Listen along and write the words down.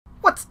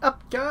What's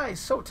up, guys?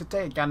 So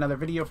today got another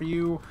video for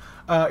you.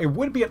 It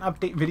would be an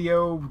update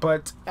video,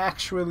 but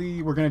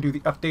actually we're gonna do the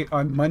update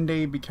on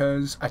Monday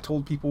because I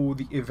told people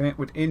the event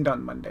would end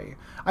on Monday.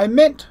 I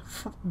meant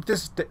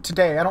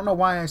today. I don't know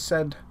why I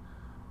said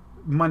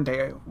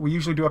Monday. We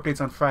usually do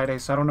updates on Friday,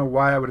 so I don't know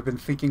why I would have been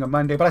thinking of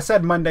Monday, but I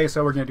said Monday,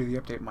 so we're gonna do the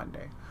update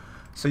Monday.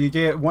 So you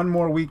get one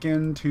more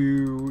weekend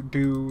to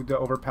do the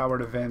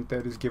overpowered event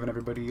that is giving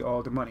everybody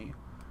all the money.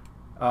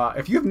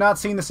 If you have not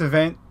seen this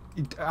event,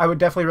 I would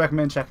definitely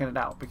recommend checking it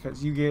out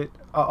because you get...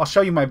 I'll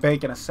show you my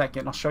bank in a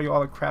second. I'll show you all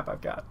the crap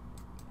I've got.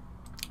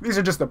 These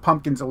are just the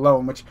pumpkins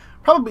alone, which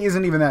probably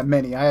isn't even that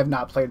many. I have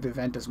not played the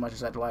event as much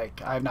as I'd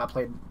like. I have not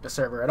played the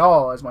server at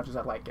all as much as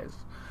I'd like,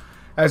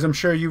 as I'm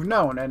sure you've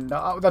known. And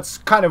that's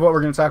kind of what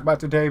we're going to talk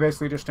about today.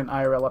 Basically just an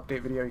IRL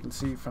update video you can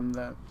see from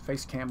the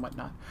face cam and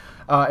whatnot.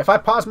 If I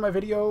pause my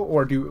video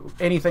or do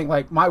anything,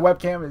 like my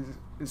webcam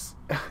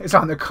is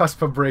on the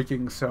cusp of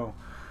breaking, so...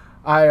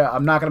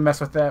 I'm not going to mess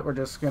with that. We're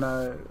just going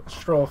to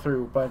stroll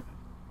through. But,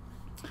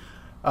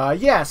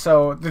 yeah,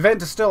 so the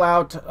event is still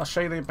out. I'll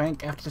show you the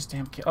bank after this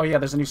damn kill. Oh, yeah,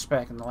 there's a new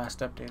spec in the last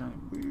update.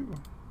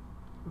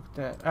 Look at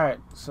that. Alright,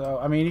 so,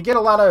 I mean, you get a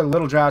lot of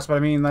little drops, but, I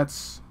mean,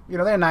 that's, you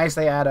know, they're nice.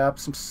 They add up.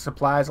 Some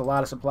supplies, a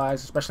lot of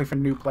supplies, especially for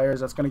new players.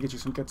 That's going to get you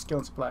some good skill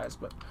and supplies.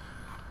 But,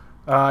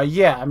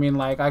 yeah, I mean,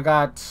 like, I've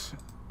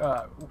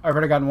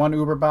already gotten one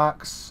Uber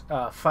box,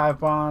 5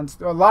 bonds.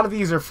 A lot of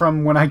these are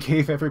from when I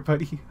gave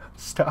everybody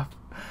stuff.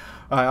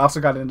 I also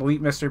got an Elite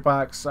Mystery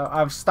Box.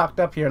 I've stocked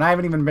up here, and I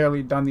haven't even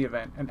barely done the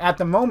event. And at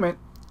the moment,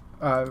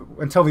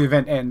 until the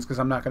event ends, because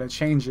I'm not going to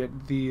change it,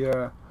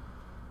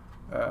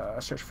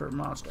 search for a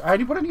monster.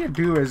 What I need to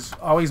do is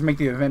always make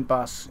the event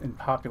boss in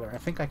popular. I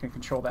think I can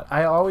control that.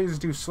 I always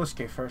do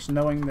Sliske first,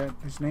 knowing that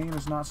his name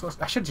is not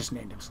Sliske. I should just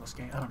named him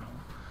Sliske. I don't know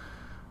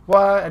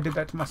why I did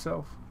that to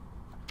myself.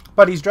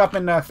 But he's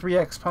dropping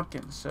 3x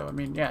pumpkins, so I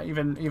mean, yeah,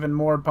 even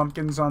more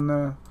pumpkins on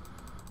the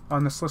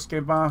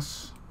Sliske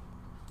boss.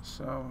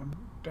 So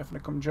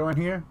definitely come join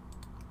here.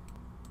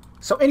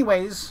 So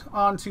anyways,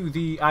 on to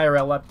the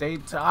IRL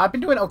update. I've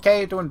been doing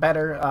okay, doing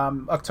better.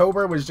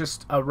 October was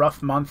just a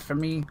rough month for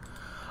me.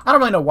 I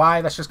don't really know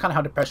why. That's just kind of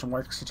how depression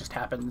works. It just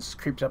happens,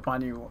 creeps up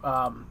on you.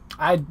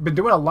 I'd been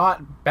doing a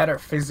lot better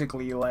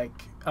physically.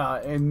 Like I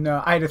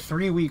had a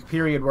 3-week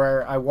period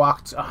where I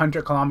walked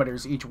 100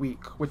 kilometers each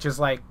week, which is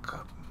like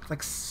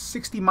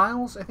 60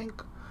 miles, I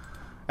think.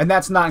 And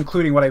that's not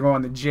including when I go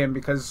on the gym,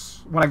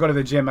 because when I go to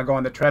the gym, I go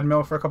on the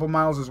treadmill for a couple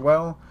miles as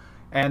well,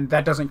 and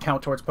that doesn't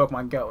count towards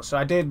Pokemon Go. So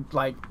I did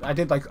like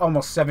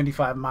almost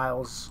 75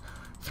 miles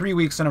 3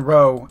 weeks in a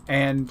row,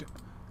 and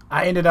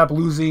I ended up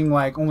losing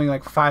only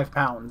 5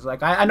 pounds.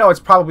 Like I know it's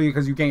probably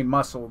because you gain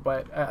muscle,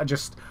 but I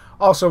just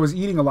also was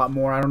eating a lot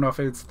more. I don't know if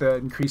it's the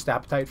increased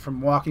appetite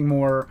from walking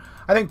more.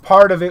 I think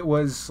part of it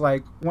was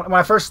like when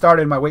I first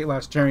started my weight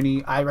loss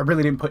journey, I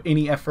really didn't put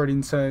any effort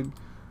into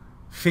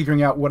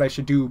figuring out what I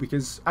should do,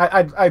 because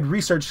I'd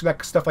researched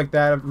stuff like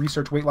that. I've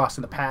researched weight loss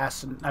in the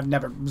past, and I've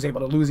never was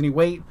able to lose any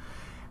weight.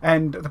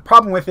 And the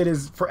problem with it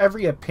is, for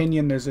every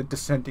opinion, there's a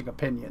dissenting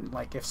opinion.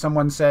 Like if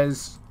someone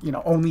says, you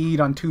know, only eat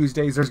on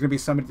Tuesdays, there's gonna be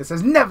somebody that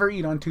says never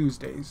eat on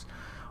Tuesdays.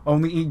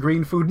 Only eat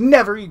green food,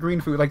 never eat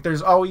green food. Like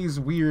there's always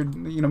weird,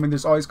 you know, I mean,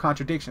 there's always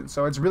contradictions.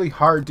 So it's really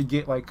hard to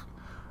get like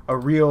a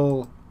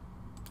real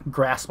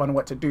grasp on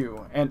what to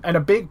do, and a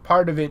big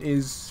part of it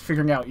is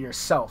figuring out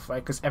yourself,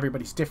 right? Because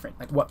everybody's different.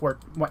 Like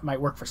what might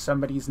work for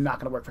somebody is not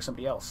going to work for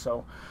somebody else.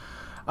 So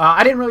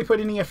I didn't really put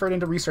any effort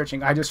into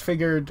researching. I just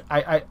figured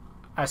I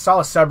saw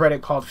a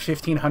subreddit called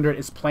 1500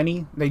 is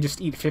plenty. They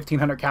just eat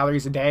 1500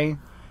 calories a day,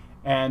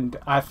 and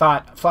I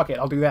thought, fuck it,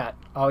 I'll do that.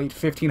 I'll eat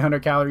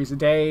 1500 calories a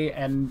day,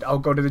 and I'll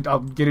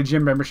get a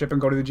gym membership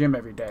and go to the gym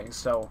every day.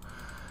 So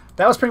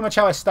that was pretty much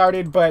how I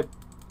started. But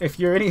if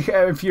you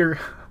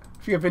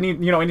have any,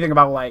 you know, anything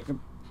about like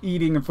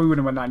eating and food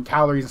and whatnot, and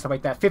calories and stuff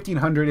like that,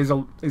 1500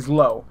 is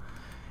low.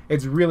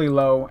 It's really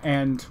low,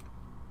 and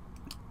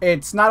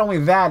it's not only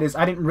that, is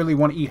I didn't really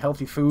want to eat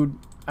healthy food.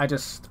 I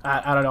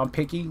don't know, I'm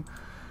picky.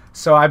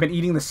 So I've been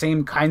eating the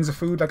same kinds of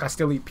food. Like I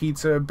still eat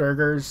pizza,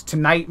 burgers.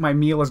 Tonight my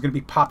meal is going to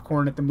be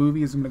popcorn at the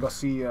movies. I'm going to go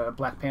see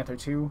Black Panther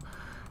 2.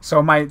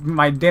 So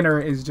my dinner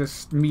is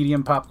just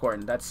medium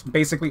popcorn. That's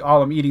basically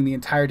all I'm eating the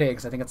entire day,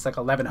 because I think it's like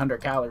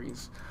 1100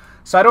 calories.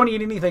 So I don't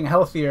eat anything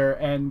healthier,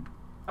 and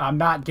I'm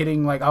not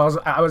getting like, I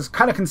was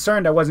kind of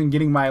concerned I wasn't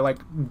getting my like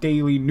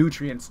daily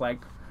nutrients.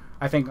 Like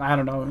I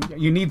don't know,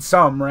 you need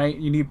some, right?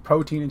 You need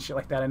protein and shit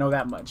like that. I know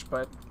that much,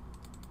 but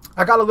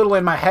I got a little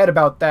in my head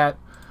about that.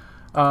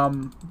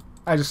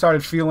 I just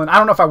started feeling, I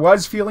don't know if I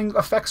was feeling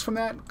effects from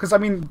that, because I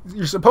mean,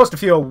 you're supposed to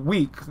feel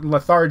weak,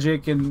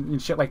 lethargic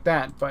and shit like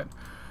that, but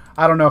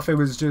I don't know if it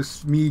was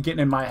just me getting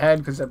in my head,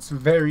 because that's I'm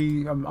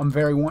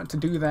very want to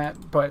do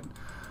that. But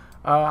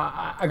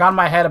I got in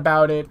my head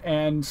about it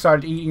and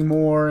started eating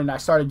more, and I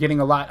started getting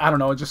a lot, I don't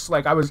know, just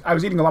like I was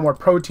eating a lot more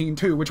protein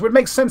too, which would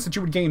make sense that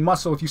you would gain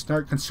muscle if you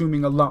start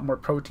consuming a lot more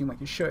protein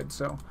like you should.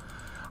 So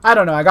I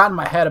don't know, I got in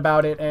my head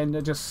about it, and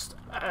it just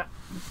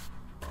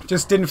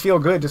just didn't feel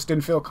good, just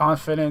didn't feel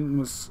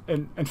confident,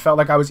 and felt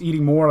like I was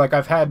eating more. Like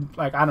I've had,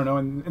 like, I don't know,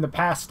 in the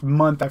past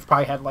month I've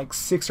probably had like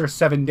 6 or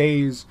 7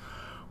 days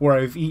where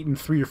I've eaten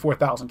 3,000 or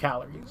 4,000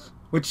 calories,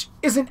 which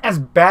isn't as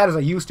bad as I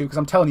used to, because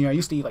I'm telling you, I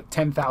used to eat like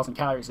 10,000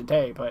 calories a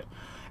day, but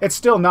it's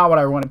still not what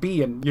I want to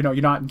be. And you know,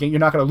 you're not going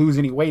to lose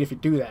any weight if you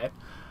do that.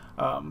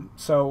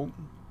 So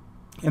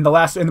in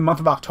the month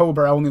of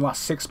October, I only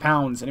lost 6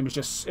 pounds, and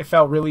it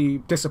felt really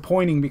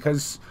disappointing,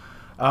 because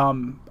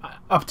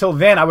up till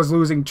then I was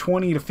losing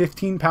 20 to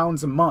 15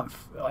 pounds a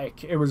month.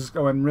 Like, it was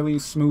going really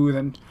smooth.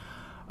 And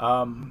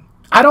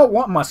I don't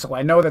want muscle.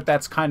 I know that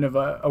that's kind of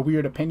a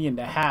weird opinion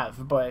to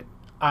have, but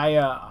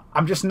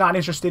I'm just not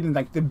interested in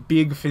like the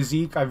big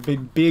physique. I've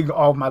been big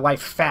all my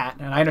life, fat,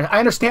 and I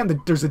understand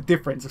that there's a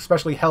difference,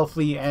 especially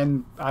healthy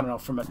and, I don't know,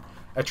 from an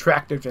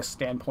attractiveness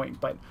standpoint,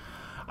 but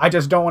I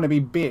just don't want to be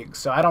big.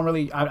 So I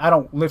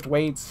don't lift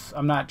weights.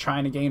 I'm not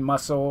trying to gain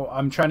muscle.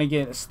 I'm trying to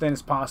get as thin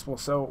as possible.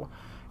 So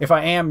if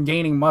I am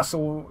gaining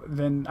muscle,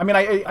 then, I mean,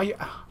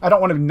 I don't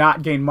want to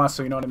not gain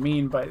muscle, you know what I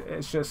mean? But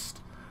it's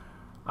just,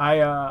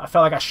 I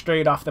felt like I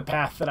strayed off the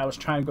path that I was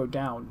trying to go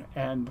down.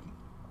 And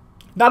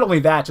not only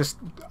that, just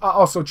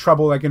also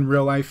trouble, like, in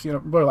real life. You know,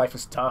 real life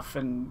is tough,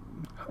 and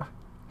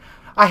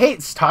I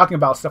hate talking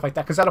about stuff like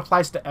that, because that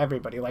applies to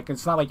everybody. Like,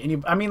 it's not like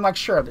I mean, like,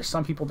 sure, there's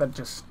some people that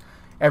just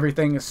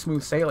everything is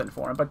smooth sailing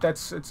for them, but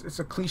it's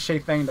a cliche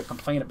thing to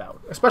complain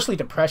about, especially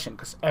depression,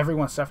 because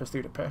everyone suffers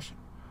through depression.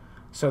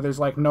 So there's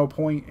like no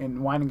point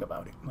in whining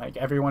about it. Like,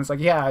 everyone's like,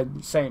 yeah,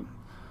 same.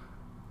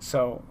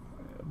 So,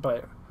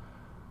 but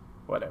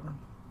whatever.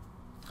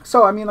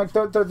 So, I mean, like,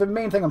 the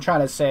main thing I'm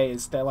trying to say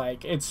is that,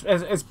 like, it's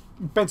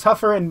been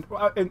tougher, and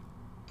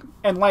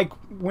like,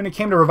 when it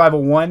came to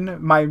Revival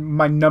 1, my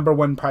number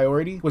one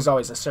priority was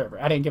always the server.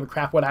 I didn't give a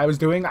crap what I was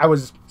doing. I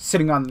was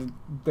sitting on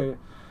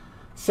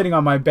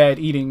my bed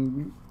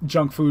eating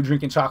junk food,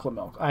 drinking chocolate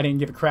milk. I didn't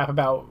give a crap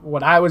about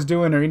what I was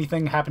doing or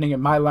anything happening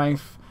in my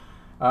life.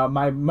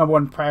 My number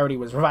one priority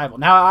was Revival.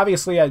 Now,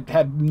 obviously, I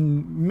had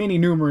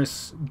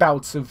numerous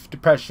bouts of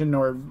depression,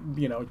 or,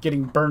 you know,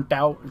 getting burnt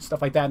out and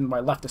stuff like that, and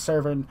I left the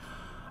server.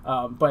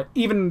 But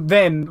even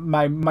then,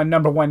 my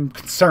number one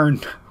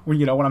concern,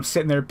 you know, when I'm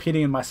sitting there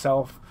pitying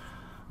myself,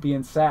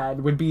 being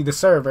sad, would be the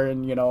server,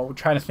 and, you know,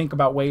 trying to think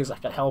about ways I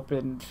could help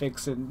it and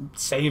fix it and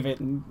save it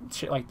and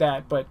shit like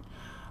that. But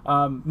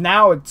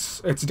now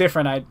it's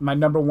different. My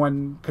number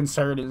one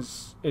concern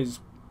is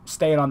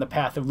staying on the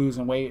path of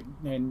losing weight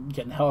and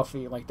getting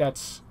healthy. Like,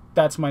 that's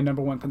my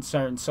number one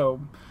concern.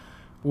 So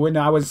when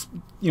I was,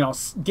 you know,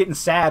 getting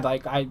sad,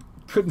 like, I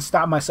couldn't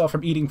stop myself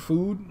from eating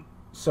food,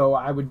 so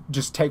I would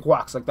just take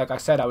walks. Like I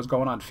said, I was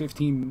going on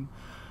 15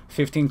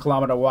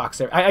 kilometer walks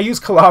there. I use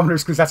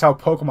kilometers because that's how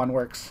Pokemon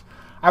works.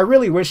 I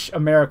really wish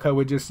America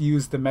would just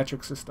use the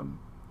metric system,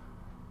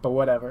 but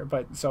whatever.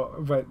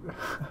 So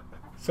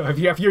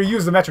if you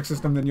use the metric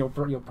system, then you'll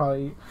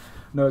probably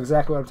know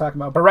exactly what I'm talking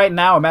about. But right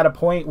now, I'm at a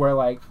point where,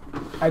 like,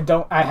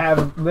 I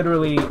have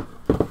literally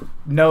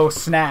no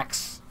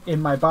snacks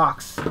in my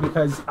box,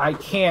 because I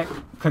can't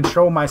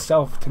control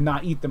myself to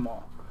not eat them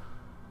all.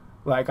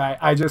 Like,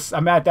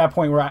 I'm at that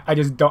point where I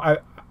just don't.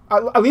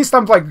 At least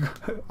I'm like,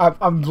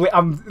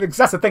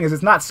 that's the thing, is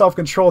it's not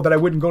self-control that I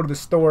wouldn't go to the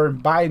store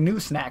and buy new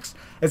snacks.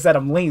 It's that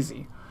I'm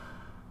lazy.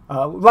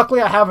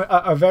 Luckily, I have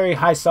a very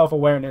high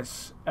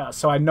self-awareness,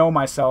 so I know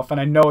myself, and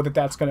I know that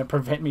that's going to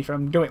prevent me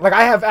from doing. Like,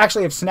 I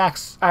actually have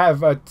snacks. I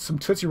have some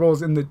Tootsie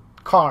Rolls in the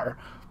car,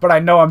 but I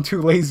know I'm too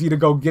lazy to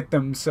go get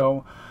them,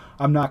 so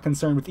I'm not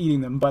concerned with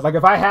eating them. But, like,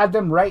 if I had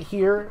them right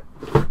here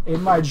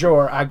in my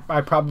drawer,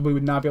 I probably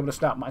would not be able to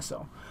stop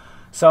myself.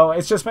 So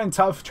it's just been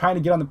tough trying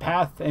to get on the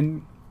path,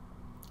 and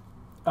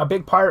a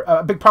big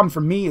problem for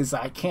me is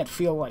I can't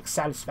feel, like,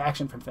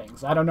 satisfaction from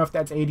things. I don't know if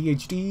that's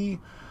ADHD,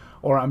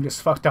 or I'm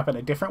just fucked up in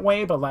a different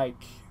way, but like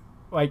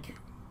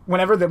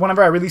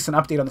whenever I release an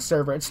update on the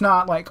server, it's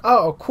not like,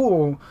 oh,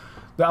 cool,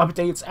 the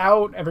update's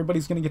out,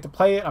 everybody's gonna get to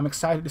play it, I'm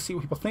excited to see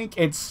what people think.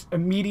 It's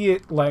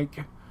immediate,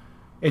 like,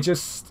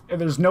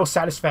 there's no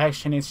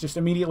satisfaction. It's just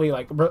immediately,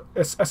 like,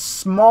 a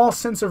small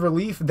sense of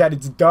relief that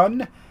it's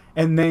done,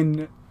 and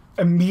then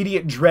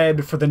immediate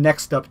dread for the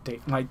next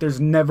update. Like, there's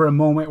never a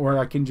moment where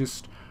I can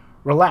just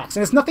relax.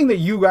 And it's nothing that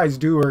you guys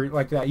do or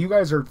like that. You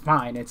guys are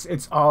fine.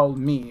 It's all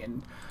me.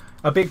 And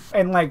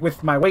like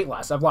with my weight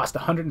loss, I've lost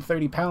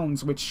 130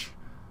 pounds, which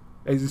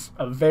is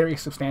a very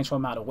substantial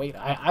amount of weight.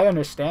 I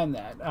understand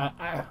that.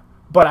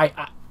 But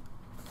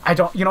I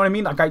don't, you know what I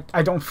mean? Like,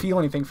 I don't feel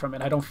anything from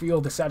it. I don't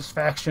feel the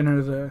satisfaction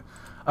or the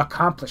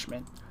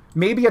accomplishment.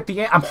 Maybe at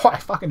the end, I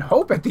fucking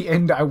hope at the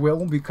end I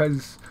will,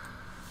 because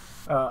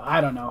I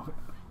don't know.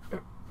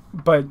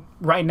 But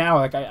right now,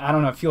 like, I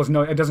don't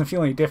know, it doesn't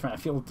feel any different. I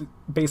feel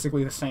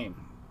basically the same.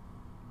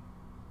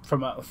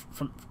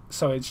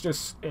 So it's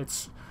just,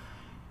 it's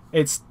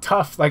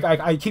tough. Like,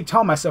 I keep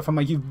telling myself, I'm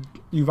like, you've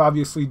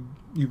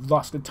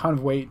lost a ton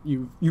of weight.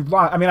 You've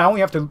lost. I mean, I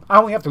only have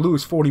to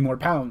lose 40 more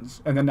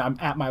pounds, and then I'm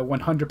at my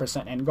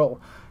 100% end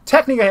goal.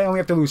 Technically, I only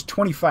have to lose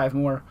 25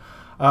 more.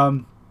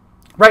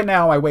 Right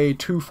now, I weigh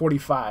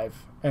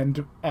 245,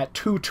 and at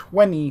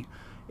 220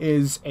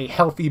 is a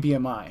healthy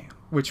BMI.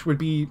 which would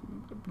be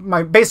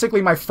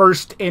basically my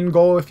first end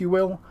goal, if you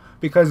will,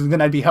 because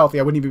then I'd be healthy.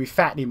 I wouldn't even be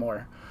fat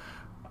anymore.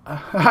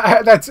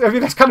 That's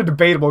kind of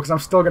debatable because I'm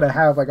still gonna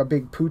have like a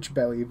big pooch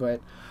belly,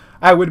 but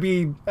I would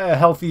be a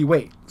healthy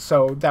weight.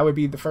 So that would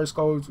be the first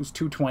goal, was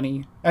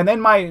 220, and then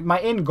my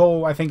end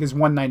goal I think is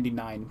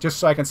 199, just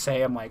so I can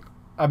say I'm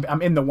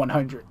in the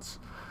 100s.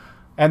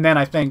 And then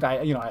I think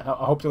I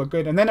hope to look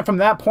good. And then from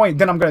that point,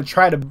 then I'm gonna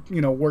try to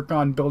work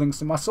on building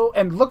some muscle.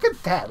 And look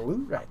at that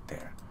loot right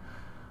there.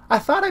 I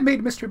thought I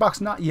made mystery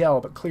box not yell,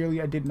 but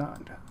clearly I did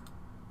not.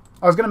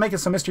 I was gonna make it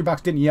so mystery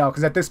box didn't yell,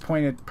 because at this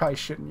point it probably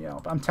shouldn't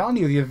yell. But I'm telling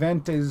you, the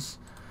event is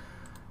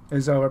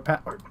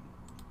overpowered.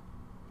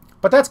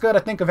 But that's good. I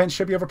think events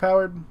should be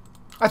overpowered.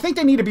 I think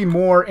they need to be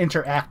more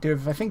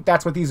interactive. I think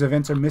that's what these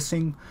events are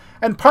missing.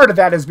 And part of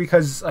that is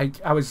because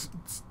like I was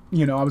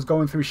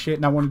going through shit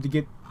and I wanted to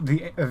get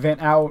the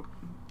event out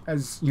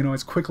as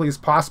quickly as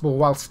possible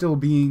while still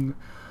being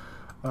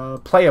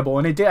playable.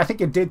 And I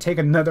think it did take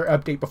another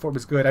update before it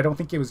was good. I don't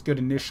think it was good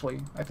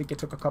initially. I think it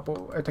took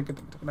another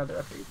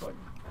update,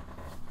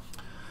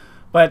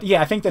 but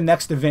yeah, I think the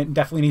next event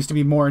definitely needs to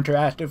be more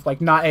interactive, like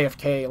not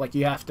AFK, like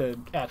you have to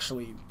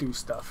actually do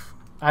stuff.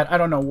 I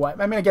don't know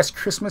what. I mean, I guess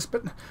Christmas,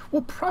 but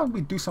we'll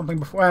probably do something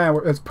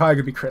before. It's probably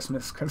going to be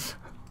Christmas, because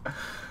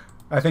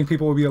I think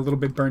people will be a little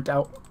bit burnt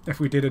out if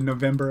we did a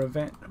November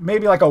event.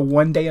 Maybe like a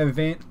one-day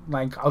event.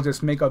 Like, I'll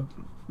just make a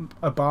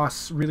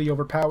boss really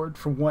overpowered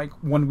for like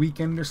one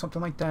weekend or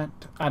something like that.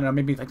 I don't know,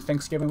 maybe like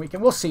Thanksgiving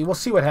weekend. We'll see. We'll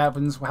see what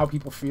happens, how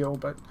people feel,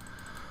 but...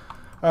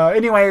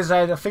 anyways,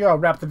 I figure I'll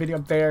wrap the video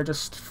up there.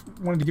 Just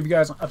wanted to give you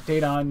guys an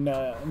update on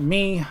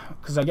me,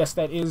 because I guess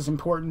that is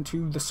important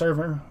to the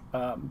server.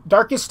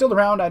 Dark is still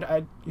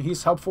around.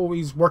 He's helpful.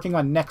 He's working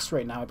on Next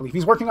right now, I believe.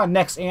 He's working on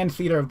Next and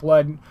Theater of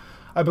Blood.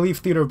 I believe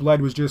Theater of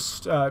Blood was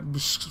just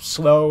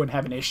slow and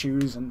having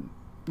issues, and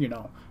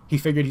he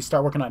figured he'd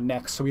start working on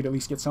Next so we'd at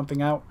least get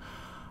something out.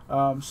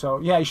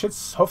 So yeah, you should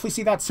hopefully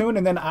see that soon.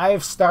 And then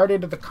I've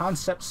started the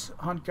concepts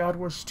on God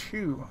Wars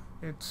 2.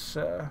 It's...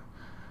 no,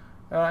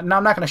 I'm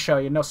not going to show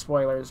you. No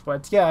spoilers.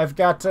 But yeah, I've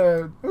got...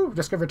 ooh,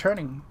 Disco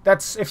Returning.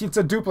 That's... If it's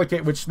a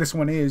duplicate, which this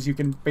one is, you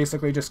can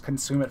basically just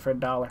consume it for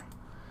 $1.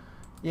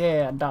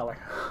 Yeah, $1.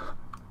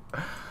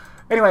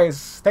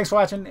 Anyways, thanks for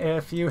watching.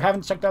 If you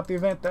haven't checked out the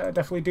event,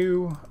 definitely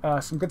do.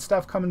 Some good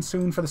stuff coming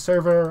soon for the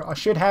server. I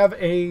should have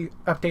a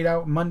update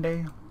out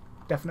Monday.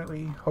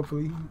 Definitely.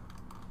 Hopefully.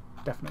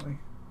 Definitely.